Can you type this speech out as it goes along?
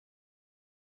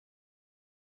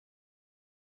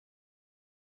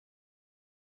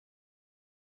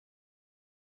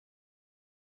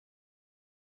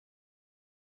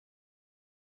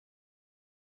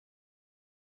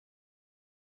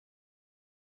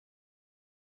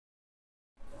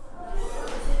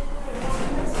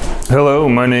Hello,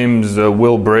 my name's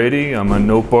Will Brady. I'm a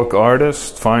notebook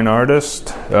artist, fine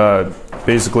artist.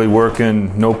 Basically work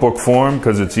in notebook form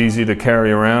because it's easy to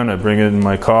carry around. I bring it in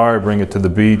my car, I bring it to the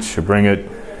beach, I bring it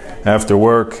after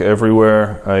work,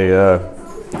 everywhere.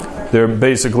 They're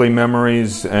basically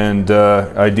memories and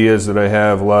ideas that I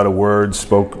have, a lot of words,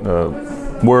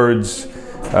 words.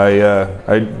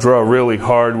 I draw really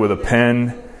hard with a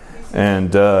pen,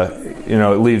 and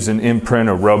it leaves an imprint,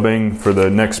 a rubbing for the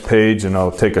next page, and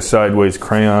I'll take a sideways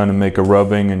crayon and make a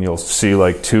rubbing, and you'll see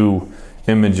like two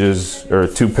images or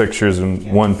two pictures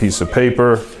in one piece of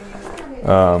paper.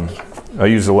 I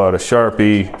use a lot of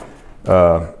Sharpie,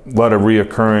 a lot of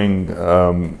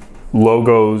reoccurring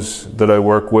logos that I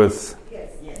work with.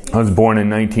 I was born in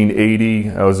 1980.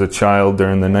 I was a child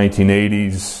during the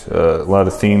 1980s. A lot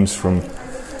of themes from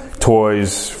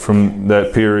toys from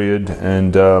that period,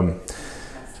 and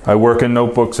I work in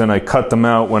notebooks and I cut them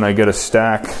out. When I get a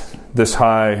stack this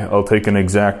high, I'll take an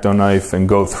X-Acto knife and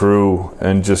go through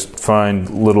and just find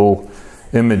little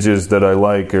images that I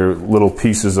like or little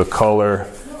pieces of color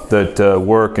that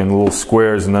work in little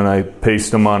squares, and then I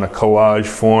paste them on a collage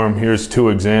form. Here's two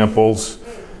examples.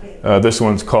 This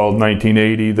one's called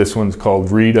 1980, this one's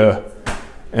called Rita,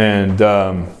 and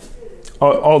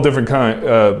all different kind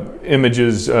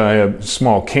images. I have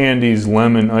small candies,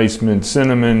 lemon, ice mint,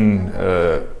 cinnamon,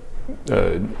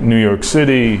 New York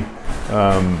City,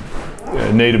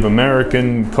 Native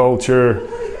American culture,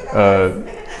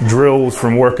 drills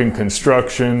from working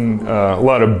construction, a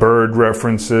lot of bird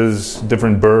references,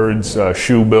 different birds,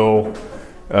 shoebill,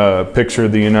 picture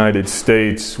of the United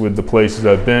States with the places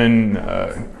I've been,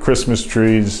 Christmas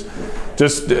trees,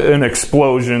 just an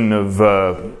explosion of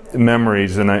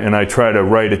memories, and I try to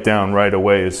write it down right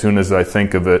away as soon as I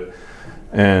think of it.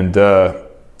 And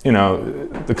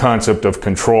the concept of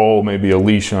control, maybe a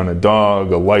leash on a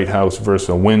dog, a lighthouse versus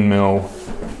a windmill.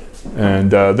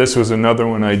 And this was another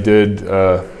one I did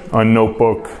on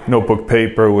notebook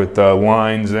paper with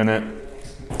lines in it.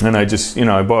 And I just,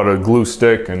 I bought a glue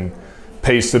stick and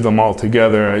pasted them all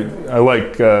together. I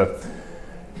like,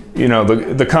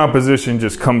 the composition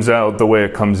just comes out the way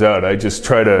it comes out. I just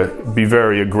try to be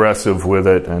very aggressive with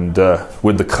it, and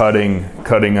with the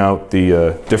cutting out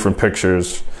the different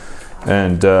pictures.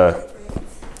 And I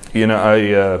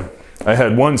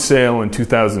had one sale in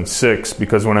 2006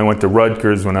 because when I went to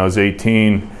Rutgers when I was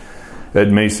 18 at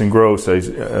Mason Gross, I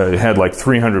had like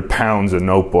 300 pounds of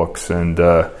notebooks, and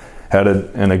had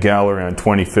it in a gallery on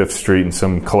 25th Street, and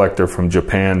some collector from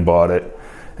Japan bought it.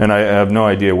 And I have no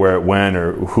idea where it went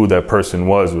or who that person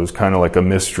was. It was kind of like a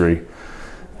mystery.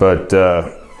 But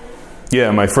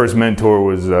my first mentor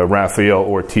was Rafael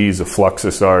Ortiz, a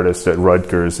Fluxus artist at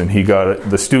Rutgers, and he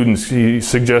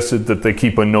suggested that they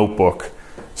keep a notebook.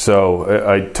 So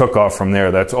I took off from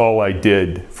there. That's all I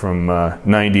did from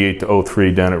 98 to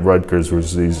 03 down at Rutgers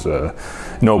was these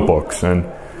notebooks. And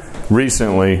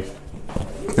recently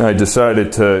I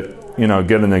decided to,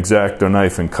 get an X-Acto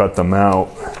knife and cut them out,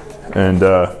 and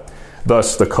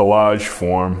thus the collage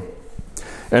form.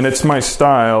 And it's my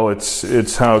style.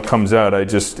 It's how it comes out. I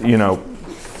just,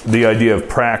 the idea of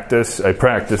practice. I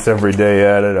practice every day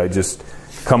at it. I just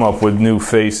come up with new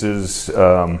faces.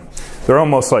 They're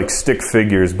almost like stick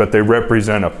figures, but they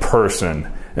represent a person,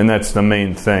 and that's the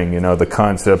main thing. The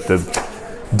concept of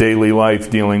daily life,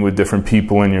 dealing with different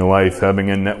people in your life, having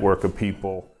a network of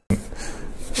people.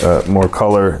 More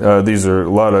color. These are a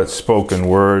lot of spoken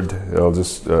word. I'll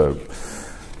just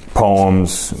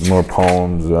poems, more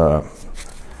poems.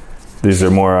 These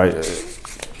are more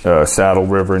Saddle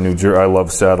River, New Jersey. I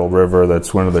love Saddle River.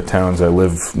 That's one of the towns I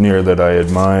live near that I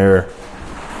admire.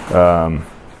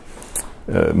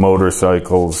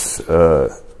 Motorcycles,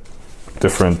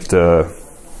 different.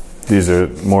 These are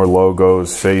more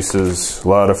logos, faces, a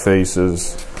lot of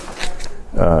faces.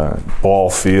 Ball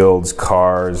fields,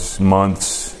 cars,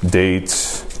 months,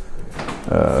 dates,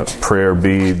 prayer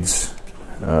beads,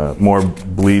 more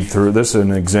bleed through. This is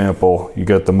an example. You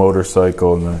got the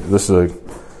motorcycle, and this is a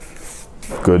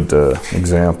good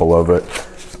example of it.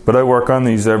 But I work on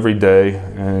these every day,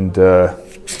 and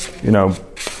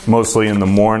mostly in the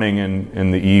morning and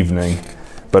in the evening.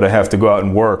 But I have to go out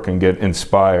and work and get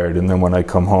inspired, and then when I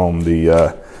come home,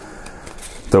 the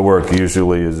work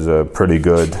usually is pretty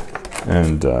good.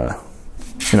 And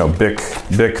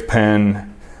Bic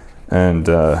pen, and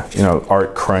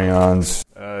art crayons,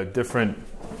 different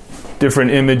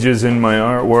images in my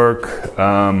artwork.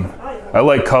 I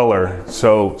like color,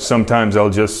 so sometimes I'll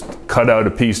just cut out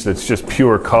a piece that's just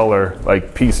pure color,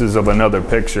 like pieces of another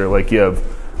picture. Like you have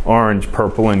orange,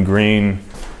 purple, and green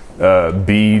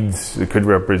beads. It could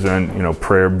represent,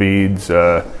 prayer beads.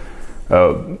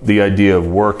 the idea of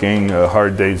working, a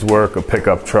hard day's work, a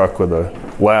pickup truck with a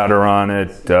ladder on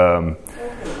it,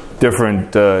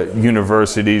 different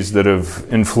universities that have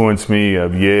influenced me,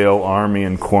 Yale, Army,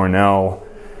 and Cornell.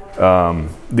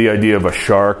 The idea of a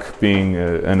shark being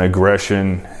an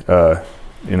aggression,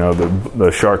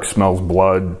 the shark smells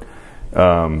blood.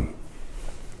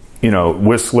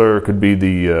 Whistler could be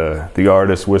the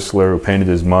artist Whistler who painted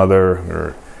his mother,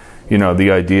 or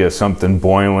the idea of something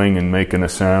boiling and making a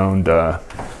sound.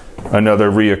 Another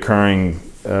reoccurring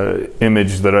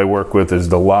image that I work with is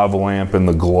the lava lamp and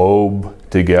the globe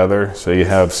together. So you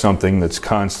have something that's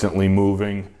constantly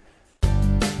moving.